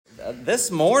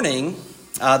This morning,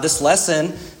 this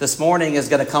lesson this morning is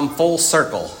going to come full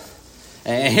circle.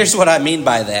 And here's what I mean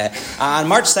by that. On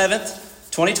March 7th,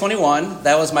 2021,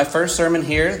 that was my first sermon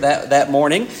here that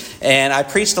morning. And I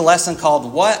preached a lesson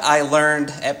called What I Learned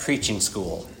at Preaching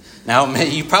School. Now,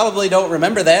 you probably don't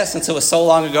remember that since it was so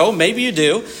long ago. Maybe you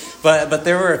do. But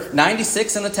there were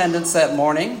 96 in attendance that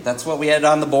morning. That's what we had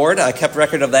on the board. I kept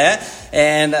record of that.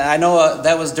 And I know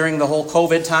that was during the whole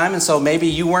COVID time. And so maybe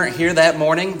you weren't here that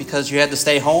morning because you had to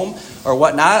stay home or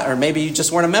whatnot. Or maybe you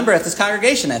just weren't a member at this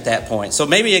congregation at that point. So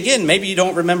maybe you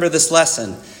don't remember this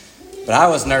lesson. But I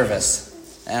was nervous.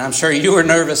 And I'm sure you were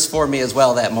nervous for me as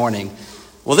well that morning.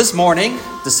 Well, this morning,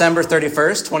 December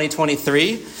 31st,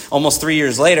 2023, almost 3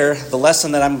 years later, the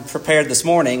lesson that I'm prepared this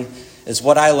morning is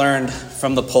what I learned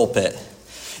from the pulpit.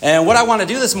 And what I want to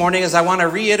do this morning is I want to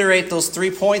reiterate those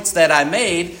 3 points that I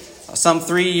made some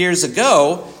 3 years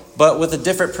ago, but with a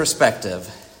different perspective.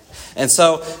 And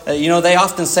so, they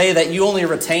often say that you only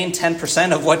retain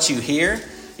 10% of what you hear.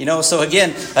 So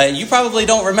again, you probably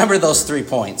don't remember those 3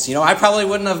 points. I probably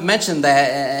wouldn't have mentioned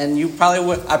that, and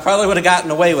I probably would have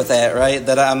gotten away with that, right?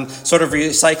 That I'm sort of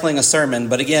recycling a sermon.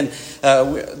 But again,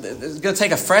 we're going to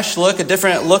take a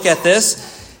different look at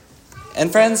this.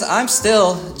 And friends, I'm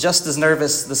still just as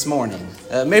nervous this morning.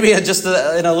 Maybe just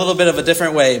in a little bit of a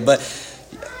different way. But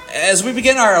as we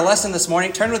begin our lesson this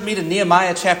morning, turn with me to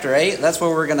Nehemiah chapter 8. That's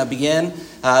where we're going to begin,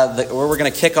 where we're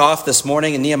going to kick off this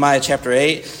morning in Nehemiah chapter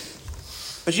 8.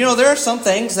 But there are some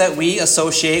things that we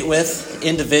associate with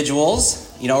individuals,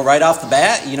 right off the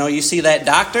bat. You see that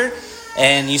doctor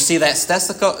and you see that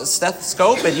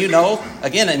stethoscope and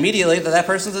again, immediately that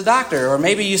person's a doctor. Or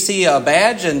maybe you see a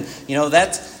badge and,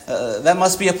 that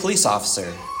must be a police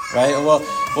officer, right? Well,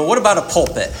 what about a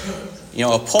pulpit?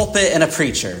 A pulpit and a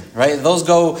preacher, right? Those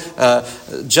go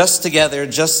just together,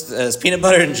 just as peanut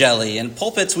butter and jelly. And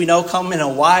pulpits, we know, come in a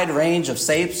wide range of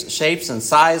shapes and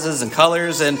sizes and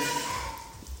colors. And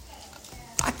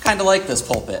I kind of like this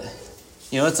pulpit.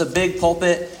 It's a big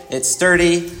pulpit. It's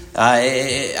sturdy.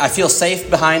 I feel safe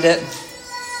behind it.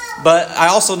 But I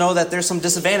also know that there's some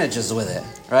disadvantages with it,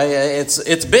 right?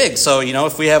 It's big. So,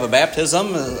 if we have a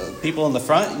baptism, people in the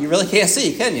front, you really can't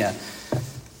see, can you?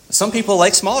 Some people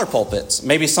like smaller pulpits.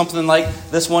 Maybe something like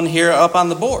this one here up on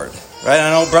the board, right?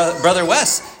 I know Brother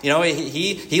Wes,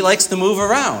 he likes to move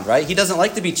around, right? He doesn't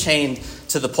like to be chained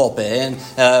to the pulpit.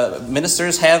 And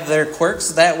ministers have their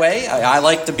quirks that way. I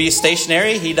like to be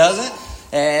stationary. He doesn't.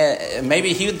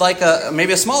 Maybe he would like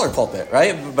a smaller pulpit,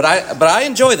 right? But I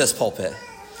enjoy this pulpit.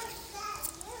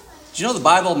 Do you know the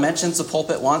Bible mentions the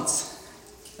pulpit once?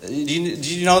 Do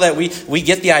you know that we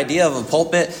get the idea of a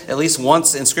pulpit at least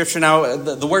once in Scripture? Now,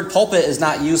 the word pulpit is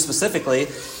not used specifically,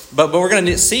 but we're going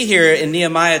to see here in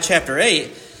Nehemiah chapter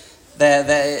 8 that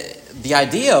the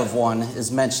idea of one is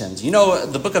mentioned.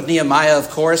 The book of Nehemiah, of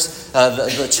course,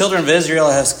 the children of Israel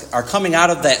are coming out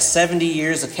of that 70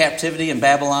 years of captivity in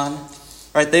Babylon.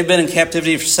 Right, they've been in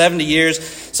captivity for 70 years.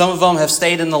 Some of them have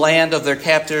stayed in the land of their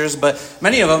captors, but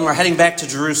many of them are heading back to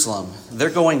Jerusalem. They're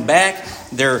going back.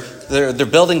 They're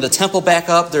building the temple back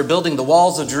up. They're building the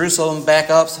walls of Jerusalem back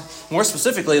up. More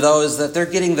specifically, though, is that they're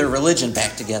getting their religion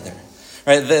back together.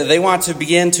 Right, they want to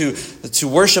begin to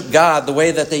worship God the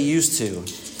way that they used to.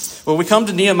 Well, we come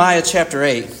to Nehemiah chapter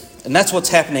 8, and that's what's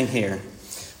happening here.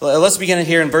 Let's begin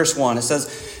here in verse 1. It says,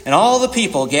 "And all the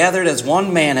people gathered as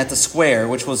one man at the square,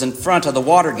 which was in front of the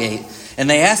water gate. And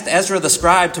they asked Ezra the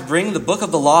scribe to bring the book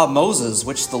of the law of Moses,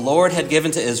 which the Lord had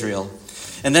given to Israel.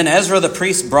 And then Ezra the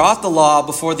priest brought the law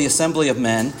before the assembly of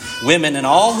men, women, and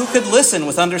all who could listen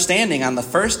with understanding on the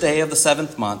first day of the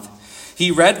 7th month. He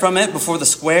read from it before the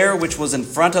square, which was in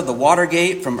front of the water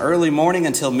gate, from early morning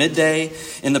until midday,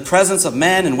 in the presence of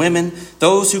men and women,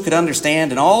 those who could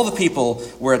understand, and all the people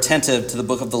were attentive to the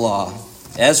book of the law.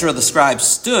 Ezra the scribe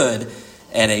stood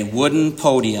at a wooden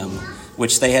podium,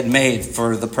 which they had made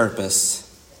for the purpose."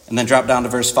 And then drop down to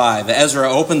verse 5.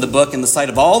 "Ezra opened the book in the sight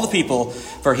of all the people,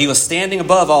 for he was standing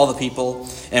above all the people.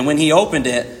 And when he opened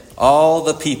it, all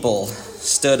the people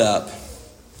stood up."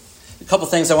 A couple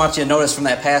things I want you to notice from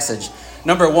that passage.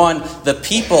 Number one, the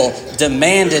people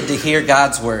demanded to hear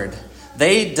God's word.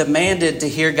 They demanded to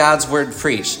hear God's word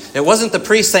preached. It wasn't the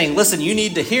priest saying, "Listen, you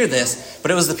need to hear this,"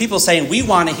 but it was the people saying, "We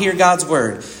want to hear God's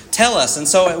word. Tell us." And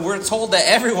so we're told that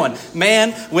everyone,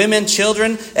 man, women,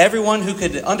 children, everyone who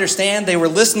could understand, they were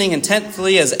listening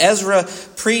intently as Ezra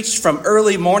preached from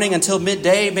early morning until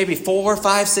midday, maybe 4,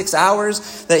 5, 6 hours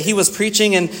that he was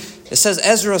preaching. And it says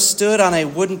Ezra stood on a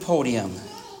wooden podium.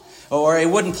 Or a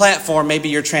wooden platform, maybe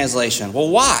your translation. Well,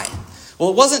 why? Well,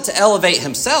 it wasn't to elevate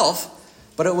himself,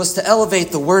 but it was to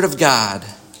elevate the word of God.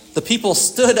 The people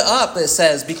stood up, it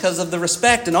says, because of the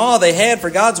respect and awe they had for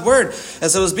God's word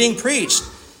as it was being preached.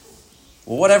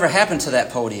 Well, whatever happened to that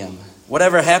podium?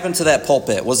 Whatever happened to that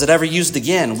pulpit? Was it ever used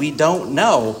again? We don't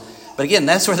know. But again,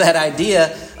 that's where that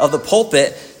idea of the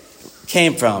pulpit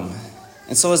came from.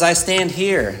 And so as I stand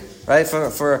here, right,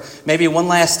 for maybe one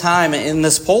last time in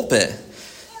this pulpit,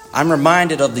 I'm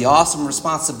reminded of the awesome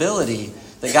responsibility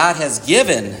that God has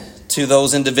given to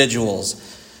those individuals.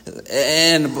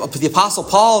 And the Apostle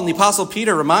Paul and the Apostle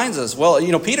Peter reminds us,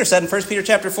 Peter said in 1 Peter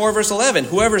chapter 4, verse 11,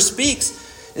 whoever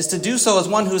speaks is to do so as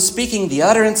one who is speaking the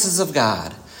utterances of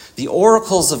God, the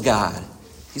oracles of God.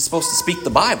 He's supposed to speak the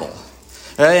Bible.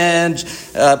 And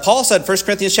Paul said, 1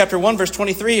 Corinthians chapter 1, verse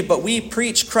 23, but we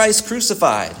preach Christ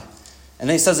crucified. And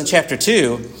then he says in chapter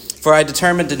 2, for I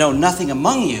determined to know nothing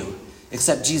among you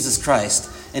except Jesus Christ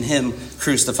and him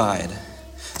crucified.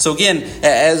 So again,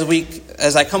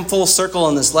 as I come full circle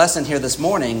in this lesson here this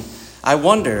morning, I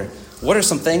wonder, what are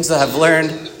some things that I've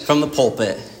learned from the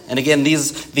pulpit? And again,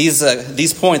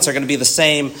 these points are going to be the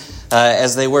same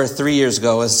as they were 3 years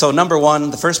ago. So number one,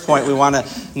 the first point we want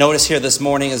to notice here this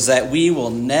morning is that we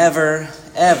will never,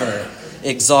 ever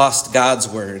exhaust God's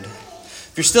word.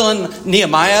 If you're still in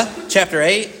Nehemiah chapter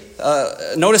 8,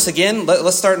 notice again,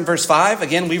 let's start in verse 5.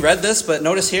 Again, we read this, but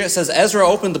notice here it says, Ezra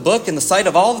opened the book in the sight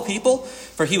of all the people,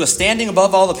 for he was standing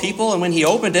above all the people, and when he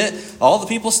opened it, all the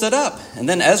people stood up. And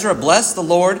then Ezra blessed the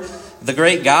Lord, the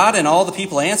great God, and all the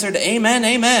people answered, Amen,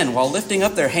 amen, while lifting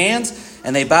up their hands,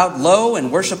 and they bowed low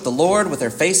and worshiped the Lord with their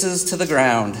faces to the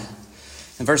ground.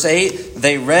 In verse 8,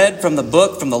 they read from the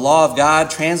book, from the law of God,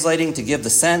 translating to give the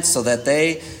sense so that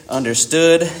they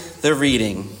understood the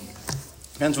reading.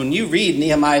 Friends, when you read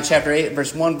Nehemiah chapter 8,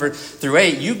 verse 1 through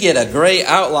 8, you get a great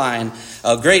outline,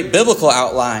 a great biblical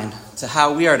outline to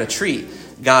how we are to treat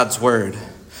God's word.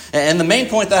 And the main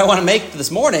point that I want to make this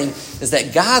morning is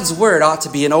that God's word ought to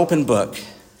be an open book.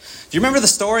 Do you remember the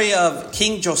story of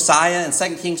King Josiah in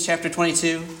 2 Kings chapter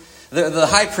 22? The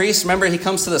high priest, remember, he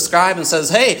comes to the scribe and says,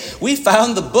 hey, we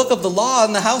found the book of the law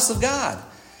in the house of God.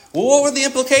 Well, what were the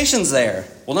implications there?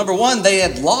 Well, number one, they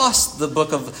had lost the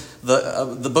book of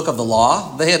the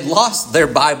law. They had lost their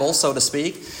Bible, so to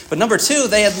speak. But number two,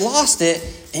 they had lost it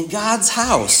in God's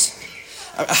house.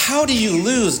 How do you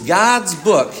lose God's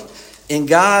book in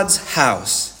God's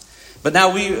house? But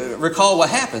now we recall what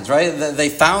happens, right? They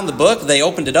found the book, they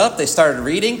opened it up, they started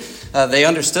reading. They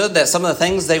understood that some of the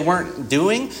things they weren't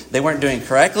doing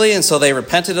correctly, and so they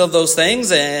repented of those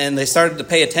things, and they started to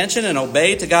pay attention and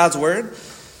obey to God's word.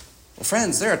 Well,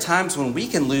 friends, there are times when we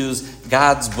can lose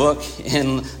God's book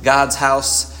in God's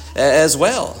house as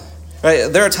well. Right?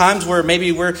 There are times where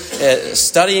maybe we're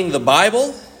studying the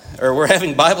Bible, or we're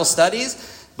having Bible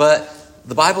studies, but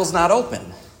the Bible's not open.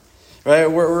 Right?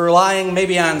 We're relying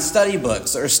maybe on study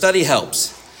books or study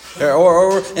helps.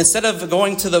 Or instead of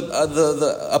going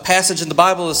to a passage in the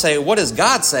Bible to say, what does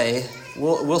God say?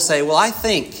 We'll say, well, I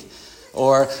think,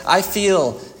 or I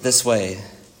feel this way.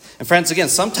 And friends, again,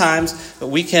 sometimes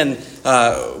we can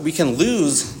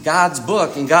lose God's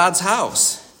book in God's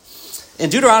house. In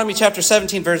Deuteronomy chapter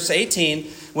 17, verse 18,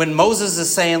 when Moses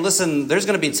is saying, listen, there's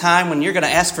going to be a time when you're going to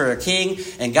ask for a king,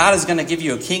 and God is going to give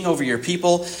you a king over your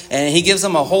people, and he gives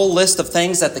them a whole list of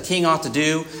things that the king ought to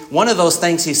do. One of those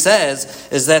things he says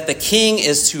is that the king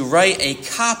is to write a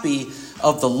copy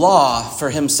of the law for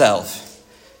himself.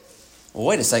 Well,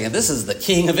 wait a second, this is the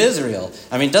king of Israel.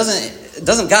 I mean,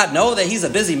 doesn't God know that he's a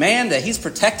busy man, that he's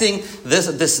protecting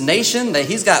this nation, that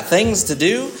he's got things to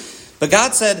do? But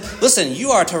God said, listen, you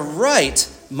are to write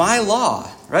my law,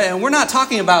 right? And we're not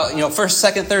talking about,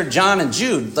 1st, 2nd, 3rd John and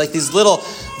Jude, like these little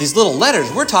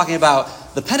letters. We're talking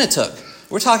about the Pentateuch.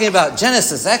 We're talking about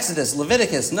Genesis, Exodus,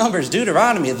 Leviticus, Numbers,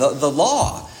 Deuteronomy, the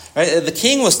law, right? The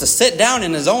king was to sit down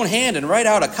in his own hand and write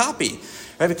out a copy,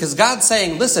 right? Because God's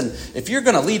saying, listen, if you're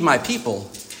going to lead my people,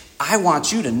 I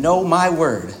want you to know my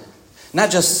word.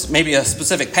 Not just maybe a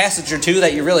specific passage or two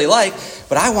that you really like,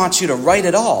 but I want you to write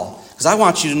it all. Because I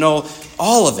want you to know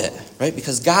all of it, right?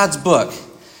 Because God's book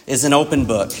is an open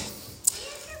book.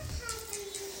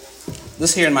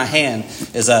 This here in my hand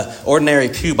is an ordinary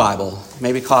pew Bible.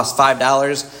 Maybe costs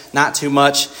 $5, not too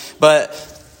much. But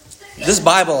this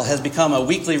Bible has become a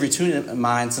weekly routine of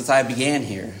mine since I began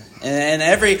here. And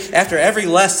after every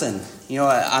lesson,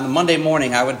 on a Monday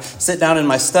morning, I would sit down in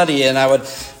my study and I would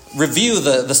review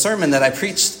the sermon that I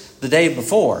preached the day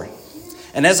before.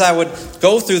 And as I would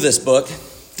go through this book,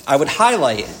 I would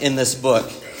highlight in this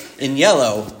book in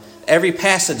yellow every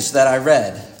passage that I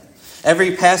read,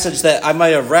 every passage that I might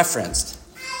have referenced.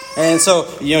 And so,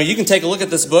 you can take a look at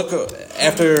this book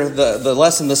after the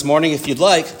lesson this morning if you'd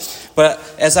like. But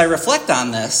as I reflect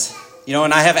on this,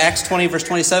 And I have Acts 20, verse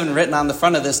 27 written on the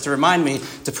front of this to remind me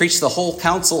to preach the whole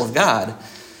counsel of God.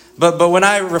 But when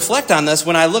I reflect on this,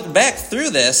 when I look back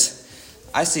through this,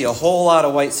 I see a whole lot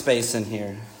of white space in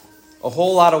here. A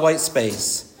whole lot of white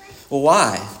space. Well,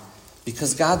 why?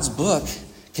 Because God's book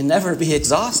can never be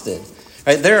exhausted.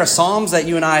 Right? There are Psalms that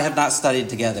you and I have not studied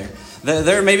together.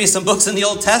 There may be some books in the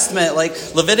Old Testament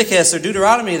like Leviticus or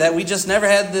Deuteronomy that we just never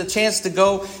had the chance to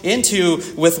go into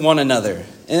with one another.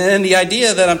 And the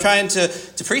idea that I'm trying to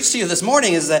preach to you this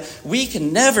morning is that we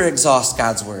can never exhaust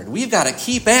God's word. We've got to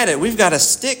keep at it. We've got to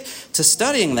stick to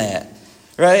studying that.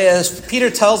 Right? As Peter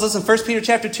tells us in 1 Peter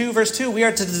chapter 2, verse 2, we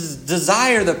are to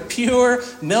desire the pure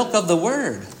milk of the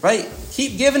word. Right?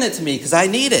 Keep giving it to me because I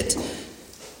need it.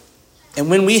 And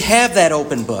when we have that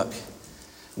open book,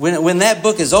 when that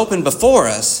book is open before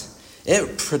us,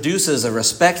 it produces a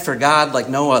respect for God like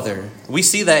no other. We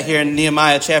see that here in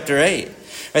Nehemiah chapter 8.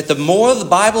 Right? The more the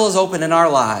Bible is open in our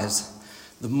lives,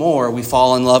 the more we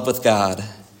fall in love with God.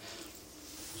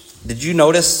 Did you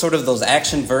notice sort of those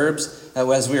action verbs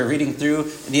as we were reading through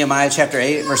Nehemiah chapter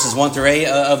 8, verses 1 through 8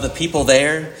 of the people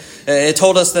there? It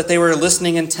told us that they were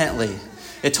listening intently.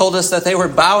 It told us that they were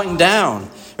bowing down.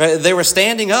 Right? They were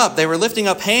standing up. They were lifting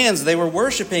up hands. They were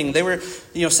worshiping. They were,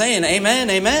 saying, amen,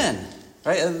 amen.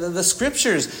 Right? The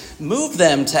scriptures moved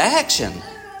them to action.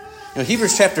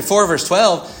 Hebrews chapter 4, verse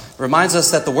 12 reminds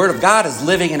us that the word of God is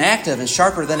living and active and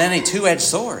sharper than any two-edged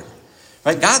sword.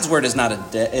 Right? God's word is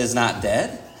not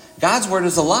dead. God's word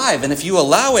is alive. And if you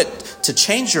allow it to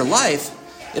change your life,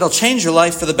 it'll change your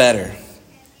life for the better.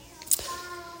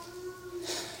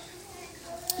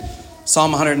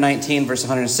 Psalm 119, verse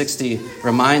 160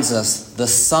 reminds us, the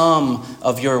sum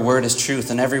of your word is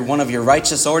truth, and every one of your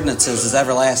righteous ordinances is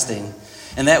everlasting.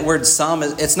 And that word sum,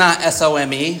 it's not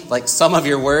S-O-M-E, like sum of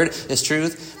your word is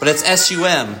truth, but it's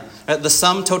S-U-M, the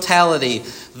sum totality,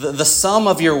 the sum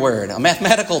of your word, a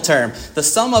mathematical term. The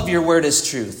sum of your word is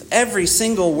truth. Every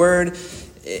single word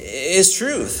is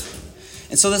truth.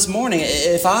 And so this morning,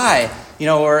 if I,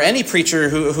 or any preacher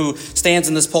who stands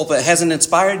in this pulpit hasn't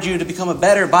inspired you to become a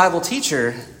better Bible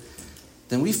teacher,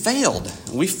 then we failed.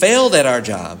 We failed at our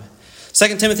job.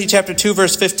 2 Timothy chapter 2,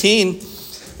 verse 15,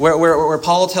 where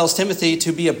Paul tells Timothy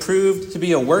to be approved, to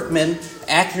be a workman,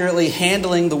 accurately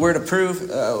handling the word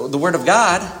of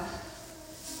God.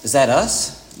 Is that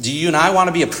us? Do you and I want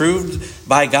to be approved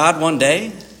by God one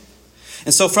day?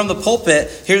 And so from the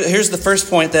pulpit, here's the first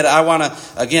point that I want to,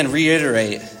 again,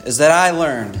 reiterate, is that I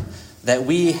learned that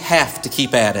we have to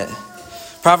keep at it.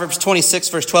 Proverbs 26,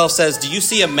 verse 12 says, do you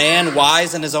see a man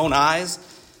wise in his own eyes?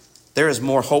 There is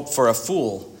more hope for a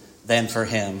fool than for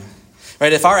him.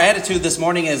 Right? If our attitude this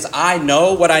morning is, I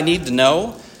know what I need to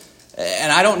know,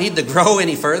 and I don't need to grow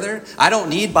any further. I don't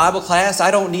need Bible class. I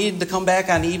don't need to come back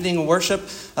on evening worship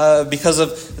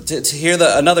to hear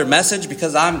another message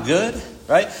because I'm good,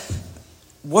 right?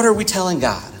 What are we telling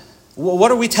God?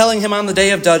 What are we telling him on the day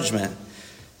of judgment?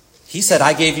 He said,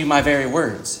 I gave you my very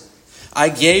words. I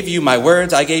gave you my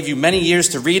words. I gave you many years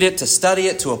to read it, to study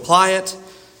it, to apply it,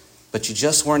 but you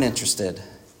just weren't interested.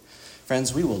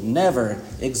 Friends, we will never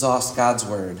exhaust God's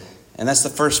word. And that's the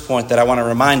first point that I want to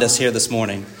remind us here this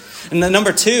morning. And then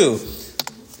number 2,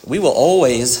 we will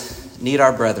always need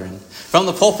our brethren. From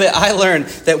the pulpit, I learned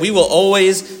that we will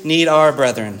always need our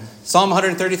brethren. Psalm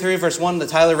 133, verse 1 that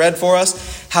Tyler read for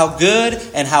us. How good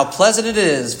and how pleasant it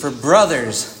is for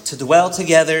brothers to dwell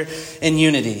together in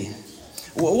unity.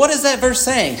 What is that verse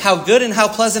saying? How good and how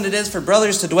pleasant it is for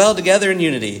brothers to dwell together in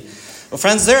unity. Well,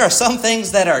 friends, there are some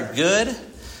things that are good,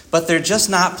 but they're just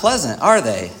not pleasant, are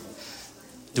they?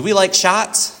 Do we like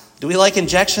shots? Do we like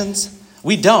injections?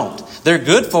 We don't. They're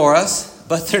good for us,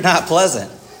 but they're not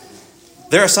pleasant.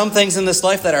 There are some things in this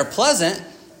life that are pleasant,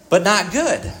 but not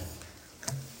good.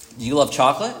 Do you love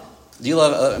chocolate? Do you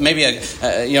love maybe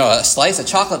a slice of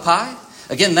chocolate pie?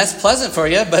 Again, that's pleasant for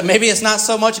you, but maybe it's not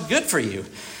so much good for you.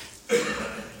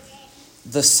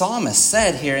 The psalmist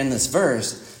said here in this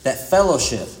verse that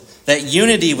fellowship, that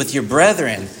unity with your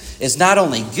brethren is not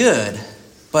only good,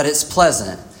 but it's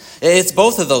pleasant. It's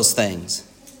both of those things.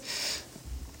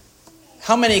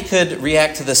 How many could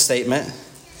react to this statement?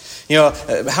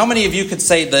 How many of you could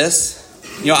say this?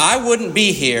 I wouldn't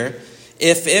be here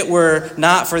if it were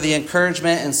not for the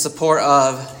encouragement and support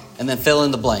of, and then fill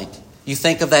in the blank. You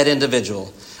think of that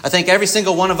individual. I think every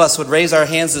single one of us would raise our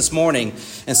hands this morning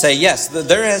and say, yes,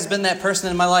 there has been that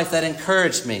person in my life that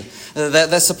encouraged me,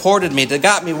 that supported me, that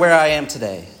got me where I am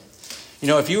today.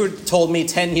 If you had told me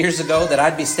 10 years ago that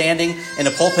I'd be standing in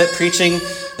a pulpit preaching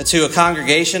to a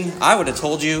congregation, I would have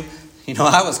told you,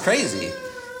 I was crazy,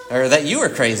 or that you were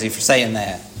crazy for saying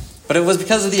that. But it was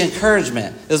because of the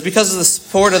encouragement. It was because of the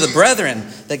support of the brethren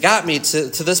that got me to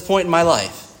this point in my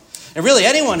life. And really,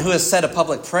 anyone who has said a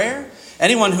public prayer,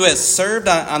 anyone who has served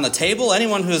on the table,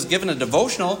 anyone who has given a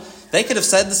devotional, they could have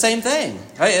said the same thing.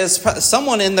 Right? As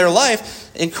someone in their life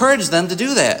encouraged them to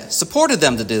do that, supported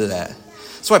them to do that.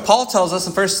 That's why Paul tells us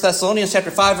in 1 Thessalonians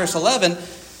chapter 5, verse 11,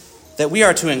 that we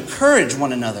are to encourage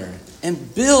one another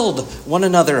and build one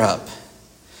another up.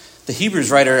 The Hebrews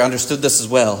writer understood this as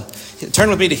well. Turn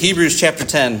with me to Hebrews chapter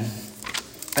 10.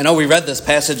 I know we read this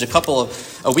passage a couple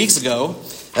of weeks ago.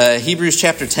 Hebrews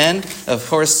chapter 10, of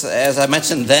course, as I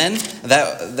mentioned then,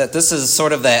 that this is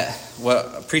sort of that,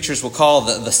 what preachers will call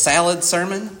the salad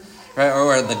sermon, right?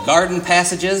 Or the garden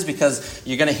passages, because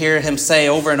you're going to hear him say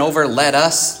over and over, let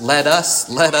us, let us,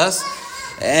 let us.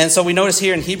 And so we notice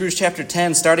here in Hebrews chapter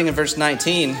 10, starting in verse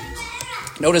 19,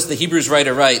 notice the Hebrews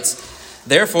writer writes,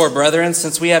 therefore, brethren,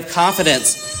 since we have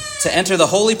confidence to enter the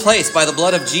holy place by the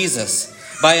blood of Jesus,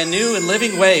 by a new and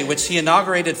living way which he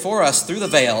inaugurated for us through the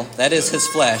veil, that is his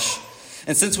flesh.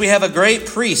 And since we have a great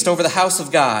priest over the house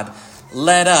of God,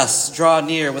 let us draw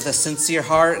near with a sincere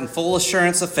heart and full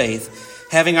assurance of faith,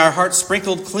 having our hearts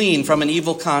sprinkled clean from an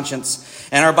evil conscience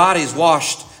and our bodies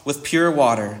washed with pure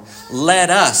water. Let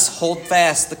us hold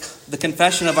fast the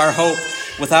confession of our hope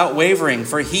without wavering,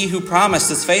 for he who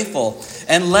promised is faithful.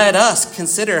 And let us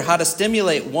consider how to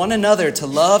stimulate one another to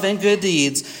love and good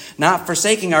deeds, not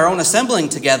forsaking our own assembling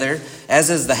together,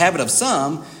 as is the habit of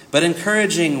some, but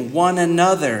encouraging one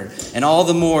another, and all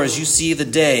the more as you see the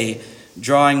day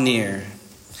drawing near.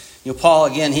 You know, Paul,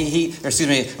 again,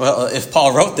 if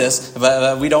Paul wrote this,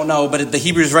 but we don't know, but the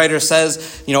Hebrews writer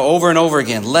says, over and over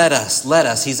again, let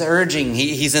us. He's urging,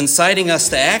 he's inciting us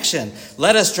to action.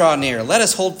 Let us draw near. Let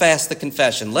us hold fast the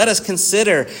confession. Let us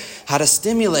consider how to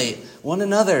stimulate one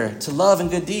another to love and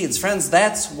good deeds. Friends,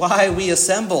 that's why we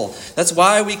assemble. That's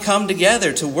why we come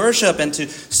together to worship and to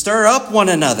stir up one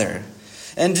another.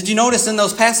 And did you notice in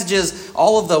those passages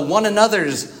all of the one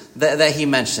another's that he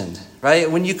mentioned?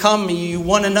 Right? When you come, you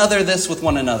one another this with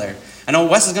one another. I know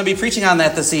Wes is going to be preaching on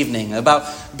that this evening,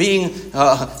 about being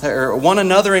or one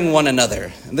anothering one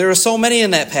another. There are so many in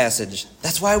that passage.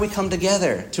 That's why we come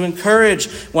together, to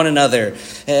encourage one another.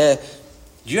 Do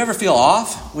you ever feel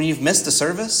off when you've missed a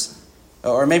service?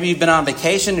 Or maybe you've been on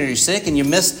vacation or you're sick and you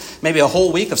missed maybe a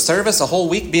whole week of service, a whole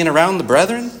week being around the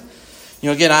brethren?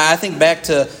 Again, I think back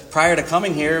to prior to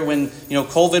coming here when,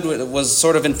 COVID was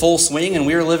sort of in full swing and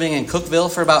we were living in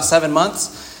Cookeville for about 7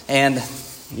 months. And,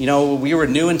 we were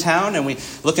new in town and we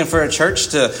looking for a church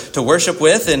to worship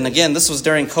with. And again, this was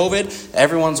during COVID.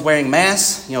 Everyone's wearing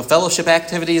masks. Fellowship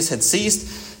activities had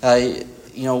ceased.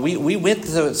 We went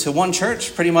to one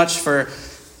church pretty much for,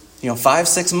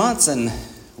 5-6 months, and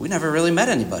we never really met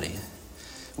anybody.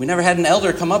 We never had an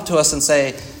elder come up to us and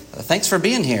say, thanks for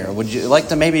being here. Would you like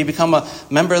to maybe become a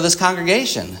member of this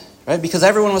congregation? Right? Because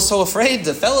everyone was so afraid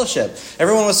to fellowship.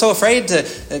 Everyone was so afraid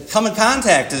to come in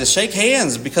contact, to shake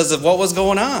hands because of what was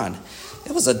going on.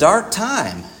 It was a dark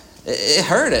time. It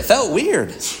hurt. It felt weird.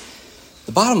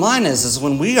 The bottom line is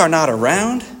when we are not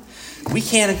around, we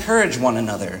can't encourage one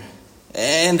another.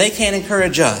 And they can't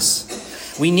encourage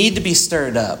us. We need to be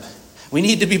stirred up. We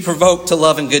need to be provoked to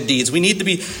love and good deeds. We need to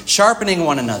be sharpening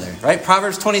one another, right?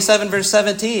 Proverbs 27, verse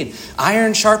 17.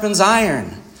 Iron sharpens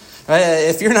iron. Right?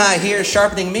 If you're not here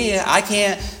sharpening me, I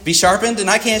can't be sharpened and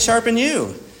I can't sharpen you.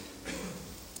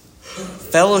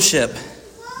 Fellowship,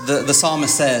 the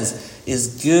psalmist says,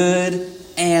 is good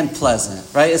and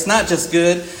pleasant, right? It's not just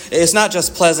good, it's not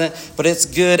just pleasant, but it's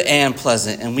good and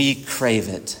pleasant, and we crave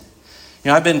it.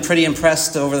 I've been pretty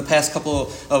impressed over the past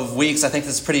couple of weeks. I think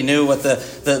this is pretty new what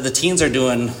the teens are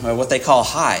doing, or what they call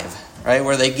Hive, right?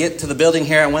 Where they get to the building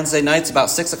here on Wednesday nights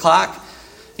about 6 o'clock,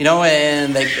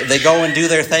 and they go and do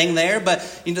their thing there. But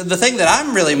the thing that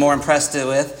I'm really more impressed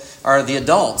with are the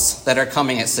adults that are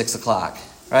coming at 6 o'clock,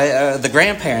 right? The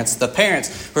grandparents, the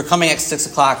parents who are coming at 6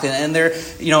 o'clock, and they're,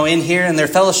 in here and they're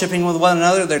fellowshipping with one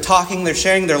another. They're talking, they're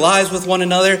sharing their lives with one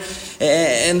another.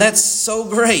 And that's so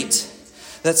great.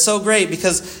 That's so great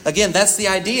because, again, that's the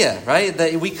idea, right?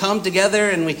 That we come together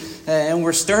and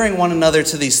we're stirring one another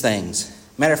to these things.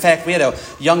 Matter of fact, we had a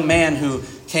young man who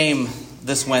came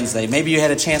this Wednesday. Maybe you had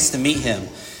a chance to meet him.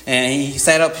 And he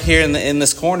sat up here in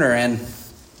this corner, and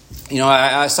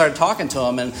I started talking to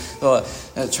him and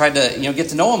tried to get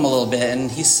to know him a little bit.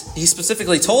 And he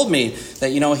specifically told me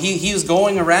that he was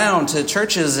going around to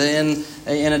churches in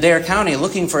Adair County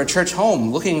looking for a church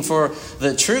home, looking for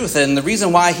the truth. And the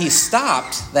reason why he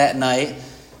stopped that night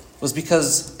was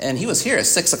because, and he was here at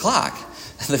 6 o'clock.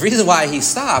 The reason why he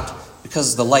stopped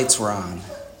because the lights were on,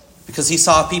 because he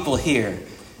saw people here,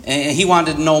 and he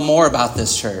wanted to know more about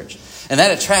this church. And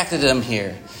that attracted him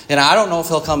here. And I don't know if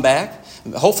he'll come back.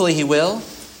 Hopefully he will.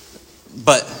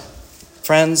 But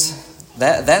friends,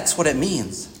 that's what it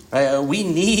means. Right? We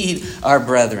need our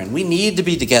brethren. We need to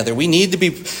be together. We need to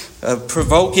be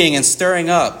provoking and stirring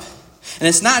up. And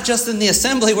it's not just in the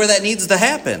assembly where that needs to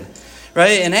happen.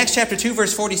 Right? In Acts chapter 2,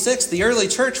 verse 46, the early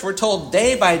church, we're told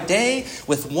day by day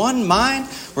with one mind,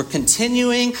 we're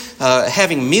continuing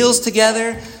having meals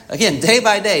together. Again, day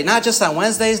by day, not just on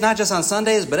Wednesdays, not just on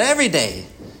Sundays, but every day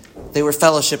they were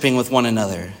fellowshipping with one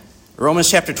another.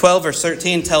 Romans chapter 12, verse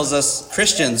 13 tells us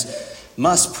Christians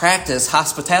must practice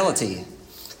hospitality.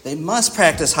 They must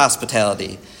practice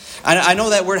hospitality. I know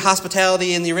that word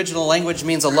hospitality in the original language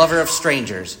means a lover of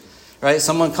strangers. Right?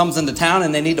 Someone comes into town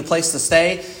and they need a place to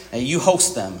stay, and you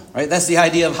host them. Right? That's the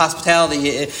idea of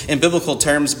hospitality in biblical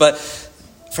terms. But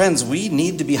friends, we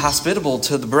need to be hospitable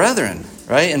to the brethren,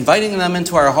 right? Inviting them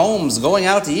into our homes, going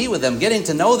out to eat with them, getting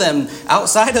to know them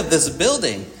outside of this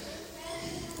building.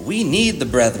 We need the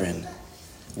brethren.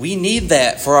 We need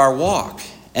that for our walk.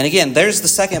 And again, there's the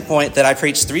second point that I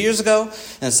preached 3 years ago,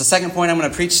 and it's the second point I'm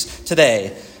going to preach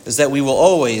today, is that we will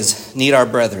always need our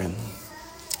brethren.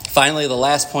 Finally, the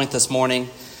last point this morning,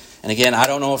 and again, I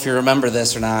don't know if you remember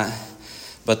this or not,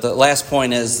 but the last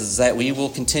point is that we will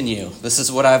continue. This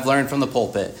is what I've learned from the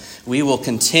pulpit. We will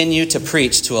continue to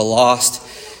preach to a lost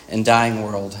and dying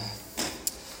world.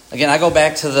 Again, I go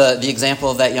back to the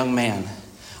example of that young man.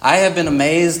 I have been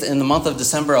amazed in the month of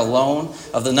December alone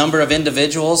of the number of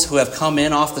individuals who have come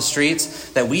in off the streets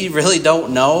that we really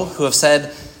don't know, who have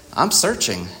said, I'm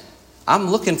searching. I'm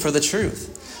looking for the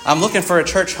truth. I'm looking for a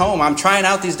church home. I'm trying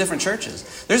out these different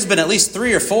churches. There's been at least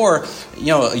 3 or 4,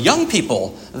 young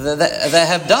people that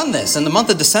have done this in the month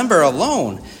of December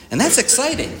alone. And that's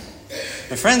exciting.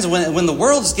 My friends, when the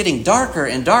world is getting darker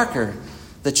and darker,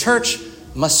 the church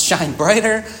must shine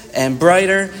brighter and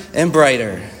brighter and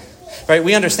brighter. Right?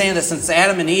 We understand that since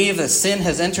Adam and Eve, the sin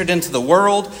has entered into the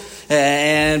world.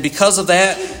 And because of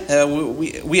that,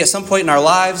 we at some point in our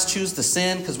lives choose to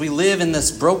sin because we live in this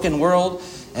broken world.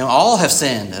 And all have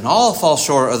sinned and all fall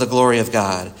short of the glory of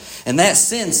God. And that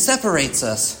sin separates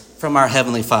us from our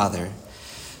Heavenly Father.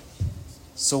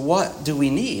 So what do we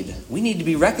need? We need to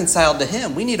be reconciled to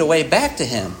Him. We need a way back to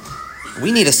Him.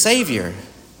 We need a Savior.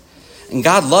 And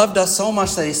God loved us so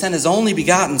much that He sent His only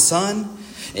begotten Son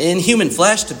in human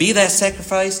flesh to be that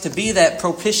sacrifice, to be that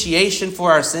propitiation for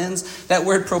our sins. That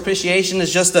word propitiation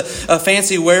is just a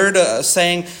fancy word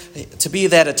saying to be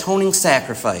that atoning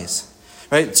sacrifice.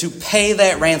 Right? To pay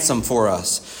that ransom for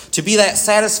us. To be that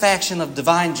satisfaction of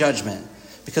divine judgment.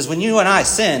 Because when you and I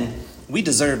sin, we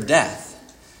deserve death.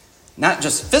 Not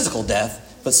just physical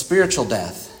death, but spiritual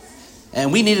death.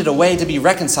 And we needed a way to be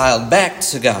reconciled back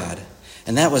to God.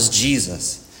 And that was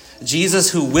Jesus. Jesus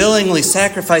who willingly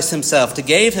sacrificed Himself, to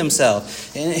give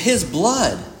Himself in His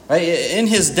blood. Right? In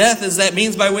His death is that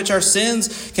means by which our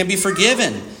sins can be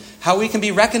forgiven. How we can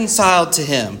be reconciled to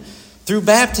Him. Through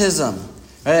baptism.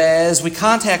 As we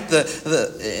contact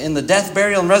in the death,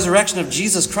 burial, and resurrection of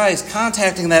Jesus Christ,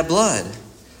 contacting that blood.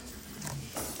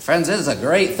 Friends, it is a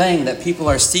great thing that people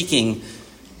are seeking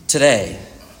today.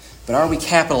 But are we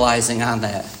capitalizing on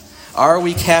that? Are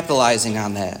we capitalizing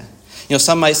on that?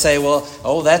 Some might say, well,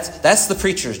 that's the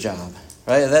preacher's job.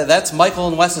 Right? That's Michael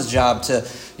and Wes's job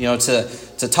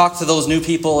to talk to those new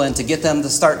people and to get them to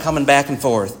start coming back and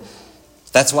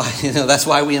forth. That's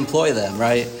why we employ them,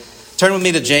 right? Turn with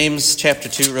me to James chapter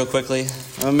 2 real quickly.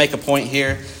 I'm going to make a point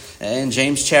here in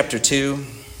James chapter 2.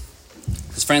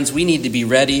 Because friends, we need to be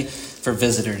ready for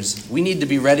visitors. We need to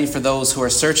be ready for those who are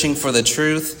searching for the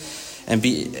truth and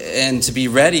to be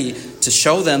ready to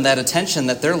show them that attention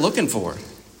that they're looking for.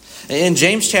 In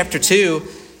James chapter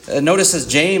 2, notice as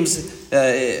James,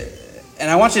 and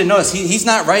I want you to notice, he's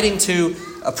not writing to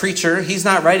a preacher. He's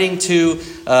not writing to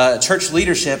church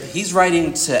leadership. He's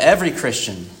writing to every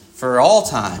Christian for all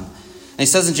time. And he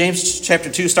says in James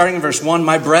chapter 2, starting in verse 1,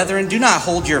 "My brethren, do not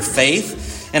hold your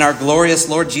faith in our glorious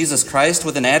Lord Jesus Christ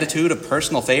with an attitude of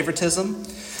personal favoritism.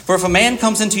 For if a man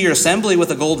comes into your assembly with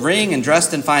a gold ring and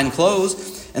dressed in fine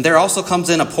clothes, and there also comes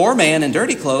in a poor man in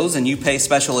dirty clothes, and you pay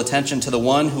special attention to the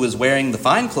one who is wearing the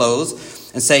fine clothes,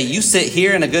 and say, 'You sit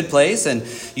here in a good place,' and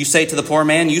you say to the poor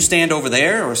man, 'You stand over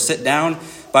there,' or 'Sit down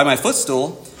by my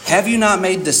footstool,' have you not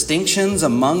made distinctions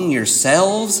among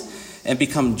yourselves and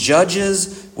become judges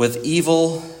with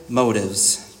evil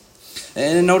motives?"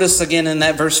 And notice again in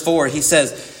that verse 4, he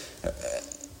says,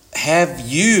 "Have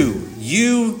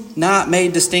you not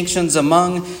made distinctions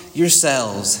among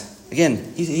yourselves?"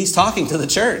 Again, he's talking to the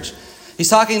church. He's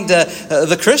talking to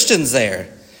the Christians there.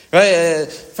 Right?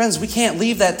 Friends, we can't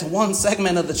leave that to one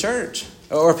segment of the church,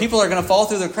 or people are going to fall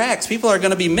through the cracks. People are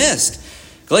going to be missed.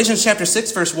 Galatians chapter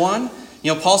 6, verse 1,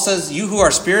 Paul says, you who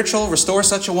are spiritual, restore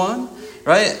such a one,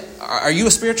 right? Are you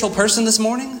a spiritual person this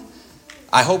morning?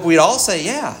 I hope we'd all say,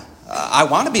 yeah, I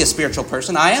want to be a spiritual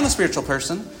person. I am a spiritual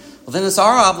person. Well, then it's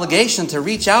our obligation to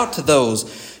reach out to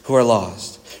those who are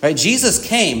lost, right? Jesus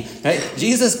came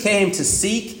to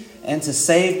seek and to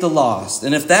save the lost.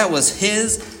 And if that was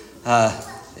his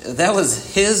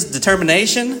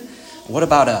determination, what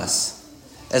about us?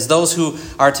 As those who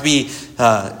are to be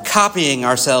copying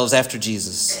ourselves after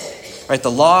Jesus, right?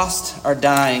 The lost are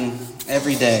dying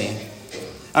every day.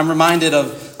 I'm reminded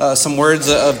of some words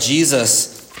of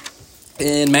Jesus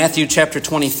in Matthew chapter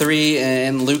 23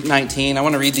 and Luke 19. I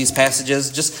want to read these passages.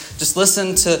 Just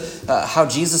listen to how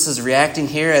Jesus is reacting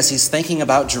here as he's thinking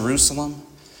about Jerusalem,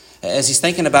 as he's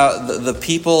thinking about the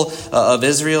people of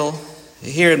Israel.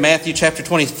 Here in Matthew chapter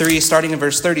 23, starting in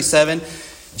verse 37,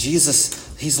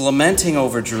 Jesus, he's lamenting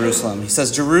over Jerusalem. He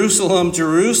says, Jerusalem,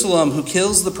 Jerusalem, who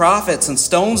kills the prophets and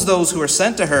stones those who are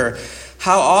sent to her.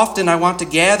 How often I want to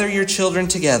gather your children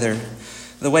together,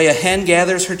 the way a hen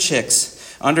gathers her chicks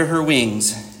under her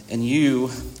wings, and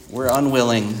you were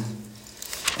unwilling.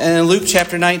 And in Luke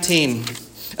chapter 19,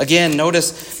 again,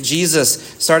 notice Jesus,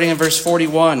 starting in verse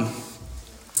 41.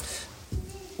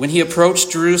 When he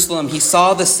approached Jerusalem, he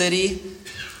saw the city,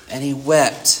 and he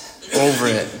wept over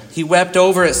it. He wept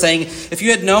over it, saying, if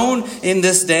you had known in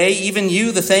this day, even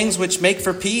you, the things which make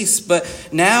for peace, but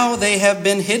now they have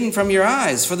been hidden from your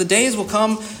eyes. For the days will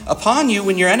come upon you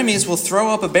when your enemies will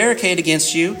throw up a barricade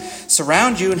against you,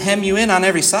 surround you and hem you in on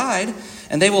every side,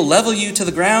 and they will level you to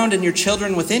the ground and your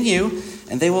children within you,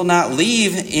 and they will not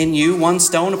leave in you one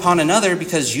stone upon another,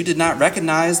 because you did not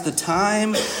recognize the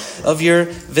time of your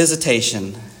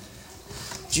visitation.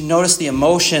 Did you notice the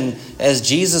emotion as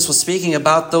Jesus was speaking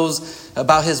about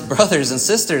his brothers and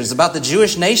sisters, about the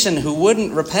Jewish nation who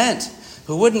wouldn't repent,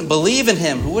 who wouldn't believe in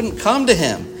him, who wouldn't come to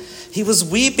him? He was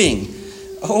weeping.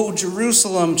 Oh,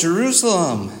 Jerusalem,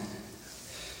 Jerusalem.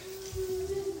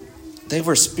 They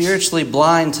were spiritually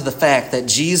blind to the fact that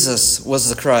Jesus was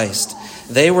the Christ.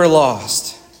 They were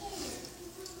lost.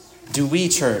 Do we,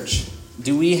 church,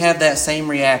 do we have that same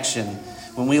reaction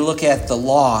when we look at the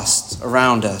lost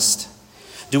around us?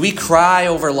 Do we cry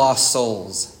over lost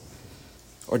souls?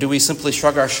 Or do we simply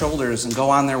shrug our shoulders and go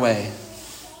on their way,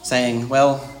 saying,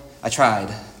 well, I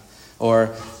tried,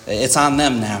 or it's on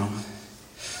them now?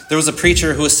 There was a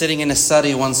preacher who was sitting in his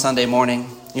study one Sunday morning,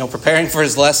 preparing for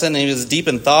his lesson, and he was deep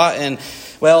in thought, and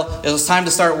well, it was time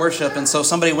to start worship, and so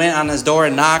somebody went on his door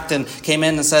and knocked and came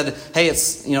in and said, hey,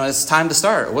 it's time to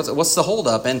start. What's the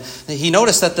holdup? And he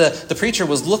noticed that the preacher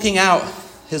was looking out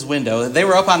his window. They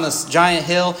were up on this giant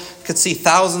hill, could see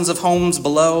thousands of homes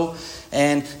below,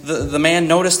 and the man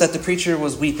noticed that the preacher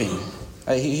was weeping.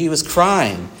 He was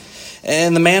crying.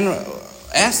 And the man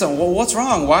asked him, well, what's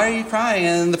wrong? Why are you crying?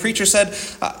 And the preacher said,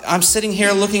 I'm sitting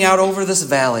here looking out over this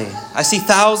valley. I see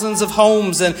thousands of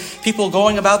homes and people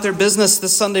going about their business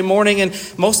this Sunday morning,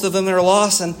 and most of them are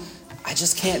lost, and I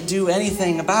just can't do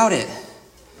anything about it.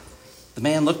 The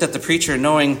man looked at the preacher,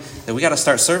 knowing that we got to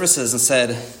start services, and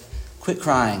said, quit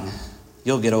crying.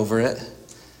 You'll get over it.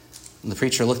 And the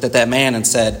preacher looked at that man and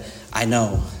said, I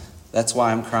know. That's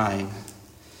why I'm crying.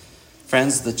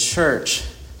 Friends, the church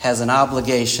has an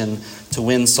obligation to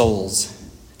win souls.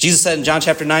 Jesus said in John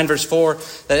chapter 9, verse 4,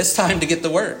 that it's time to get to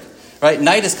work. Right?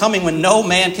 Night is coming when no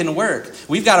man can work.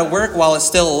 We've got to work while it's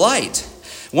still light.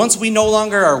 Once we no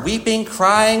longer are weeping,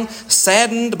 crying,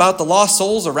 saddened about the lost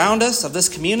souls around us, of this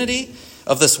community,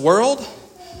 of this world,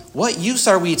 what use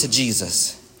are we to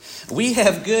Jesus? We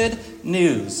have good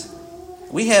news.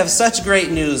 We have such great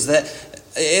news that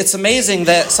it's amazing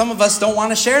that some of us don't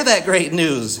want to share that great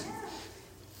news.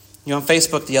 On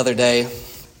Facebook the other day,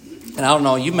 and I don't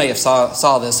know, you may have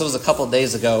saw this. It was a couple of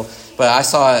days ago, but I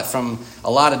saw it from a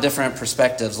lot of different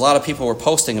perspectives. A lot of people were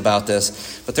posting about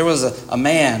this. But there was a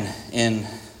man in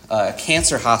a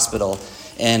cancer hospital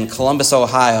in Columbus,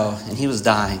 Ohio, and he was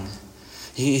dying.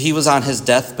 He was on his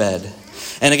deathbed.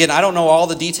 And again, I don't know all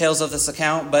the details of this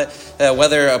account, but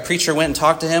whether a preacher went and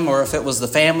talked to him or if it was the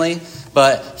family,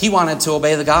 but he wanted to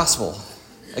obey the gospel.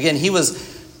 Again, he was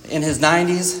in his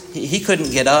 90s. He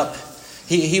couldn't get up.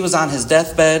 He was on his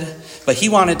deathbed, but he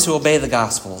wanted to obey the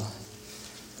gospel.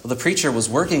 Well, the preacher was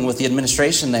working with the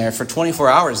administration there for 24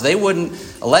 hours. They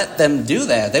wouldn't let them do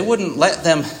that. They wouldn't let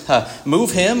them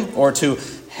move him or to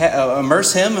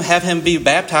immerse him, have him be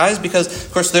baptized, because,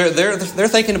 of course, they're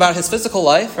thinking about his physical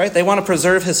life, right? They want to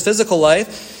preserve his physical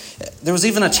life. There was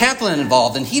even a chaplain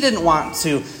involved, and he didn't want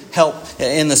to help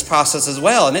in this process as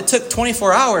well. And it took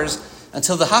 24 hours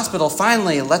until the hospital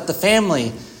finally let the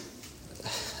family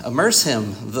immerse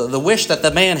him, the wish that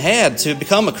the man had to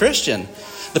become a Christian.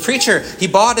 The preacher, he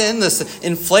bought in this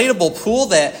inflatable pool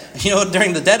that,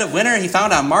 during the dead of winter he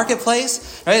found on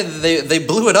Marketplace. Right? They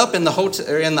blew it up in the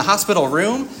hospital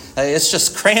room. It's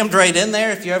just crammed right in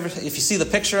there. If you see the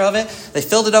picture of it, they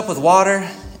filled it up with water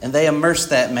and they immersed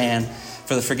that man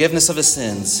for the forgiveness of his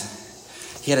sins.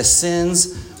 He had his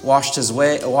sins washed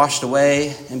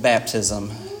away in baptism.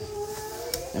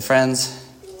 And friends,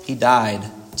 he died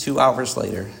 2 hours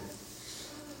later.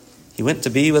 He went to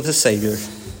be with his Savior.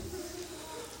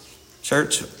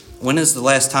 Church, when is the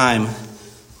last time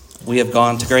we have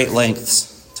gone to great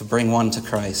lengths to bring one to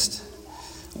Christ?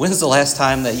 When's the last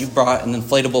time that you brought an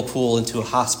inflatable pool into a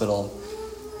hospital?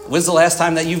 When's the last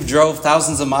time that you've drove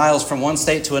thousands of miles from one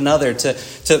state to another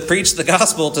to preach the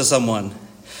gospel to someone?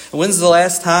 When's the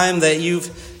last time that you've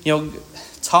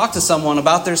talked to someone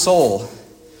about their soul?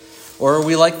 Or are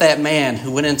we like that man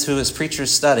who went into his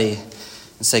preacher's study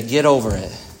and said, "Get over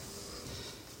it"?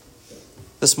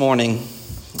 This morning,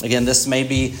 again, this may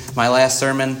be my last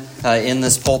sermon in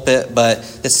this pulpit, but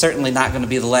it's certainly not going to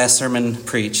be the last sermon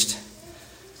preached.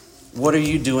 What are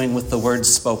you doing with the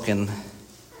words spoken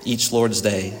each Lord's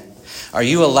Day? Are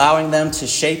you allowing them to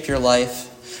shape your life?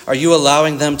 Are you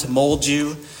allowing them to mold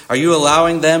you? Are you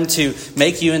allowing them to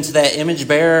make you into that image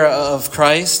bearer of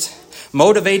Christ,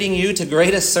 motivating you to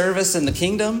greatest service in the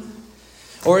kingdom?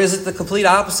 Or is it the complete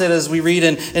opposite, as we read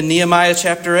in Nehemiah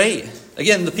chapter 8?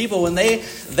 Again, the people, when they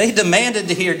demanded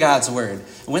to hear God's word,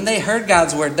 when they heard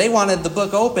God's word, they wanted the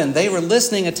book open. They were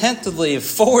listening attentively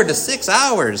 4 to 6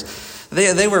 hours.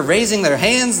 They were raising their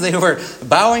hands. They were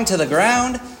bowing to the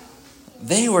ground.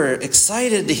 They were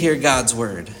excited to hear God's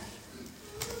word.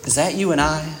 Is that you and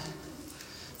I?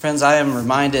 Friends, I am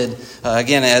reminded,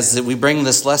 again, as we bring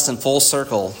this lesson full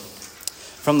circle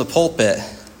from the pulpit,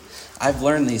 I've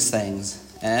learned these things.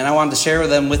 And I wanted to share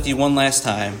them with you one last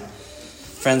time.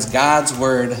 Friends, God's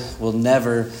word will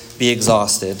never be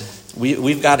exhausted.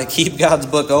 We've got to keep God's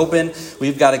book open.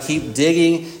 We've got to keep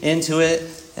digging into it.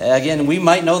 Again, we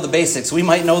might know the basics. We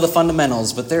might know the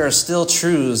fundamentals, but there are still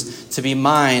truths to be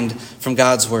mined from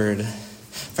God's word.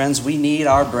 Friends, we need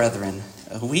our brethren.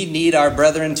 We need our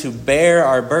brethren to bear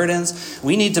our burdens.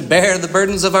 We need to bear the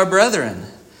burdens of our brethren.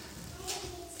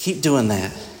 Keep doing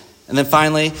that. And then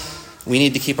finally, we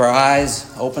need to keep our eyes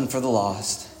open for the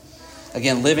lost.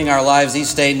 Again, living our lives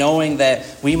each day knowing that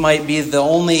we might be the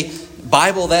only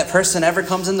Bible that person ever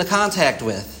comes into contact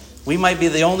with. We might be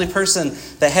the only person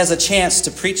that has a chance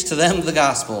to preach to them the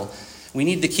gospel. We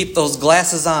need to keep those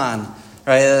glasses on,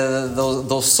 right?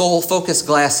 Those soul-focused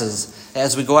glasses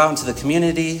as we go out into the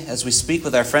community, as we speak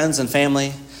with our friends and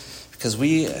family, because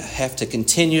we have to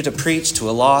continue to preach to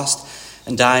a lost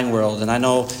and dying world. And I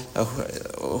know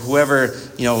whoever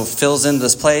fills in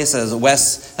this place, as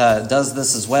Wes does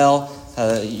this as well,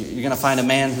 you're going to find a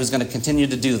man who's going to continue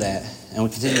to do that. And we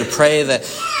continue to pray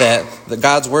that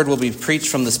God's word will be preached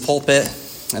from this pulpit.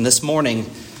 And this morning,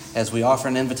 as we offer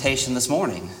an invitation this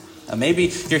morning,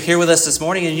 maybe you're here with us this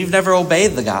morning and you've never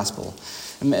obeyed the gospel.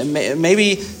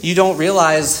 Maybe you don't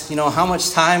realize, how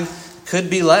much time could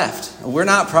be left. We're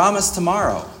not promised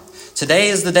tomorrow. Today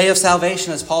is the day of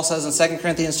salvation, as Paul says in 2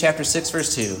 Corinthians chapter 6,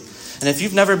 verse 2. And if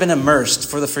you've never been immersed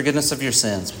for the forgiveness of your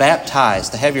sins,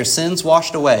 baptized, to have your sins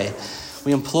washed away,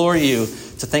 we implore you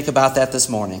to think about that this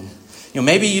morning.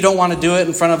 Maybe you don't want to do it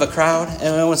in front of a crowd,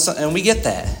 and we get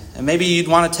that. And maybe you'd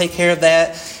want to take care of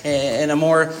that in a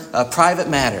more private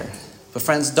matter. But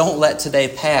friends, don't let today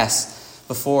pass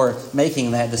before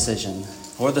making that decision.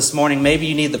 Or this morning, maybe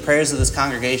you need the prayers of this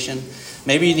congregation.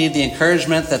 Maybe you need the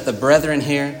encouragement that the brethren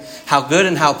here, how good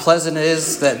and how pleasant it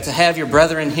is that to have your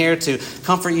brethren here to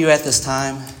comfort you at this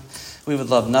time. We would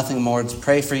love nothing more to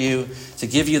pray for you, to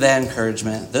give you that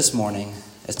encouragement this morning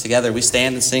as together we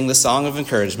stand and sing the song of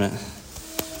encouragement.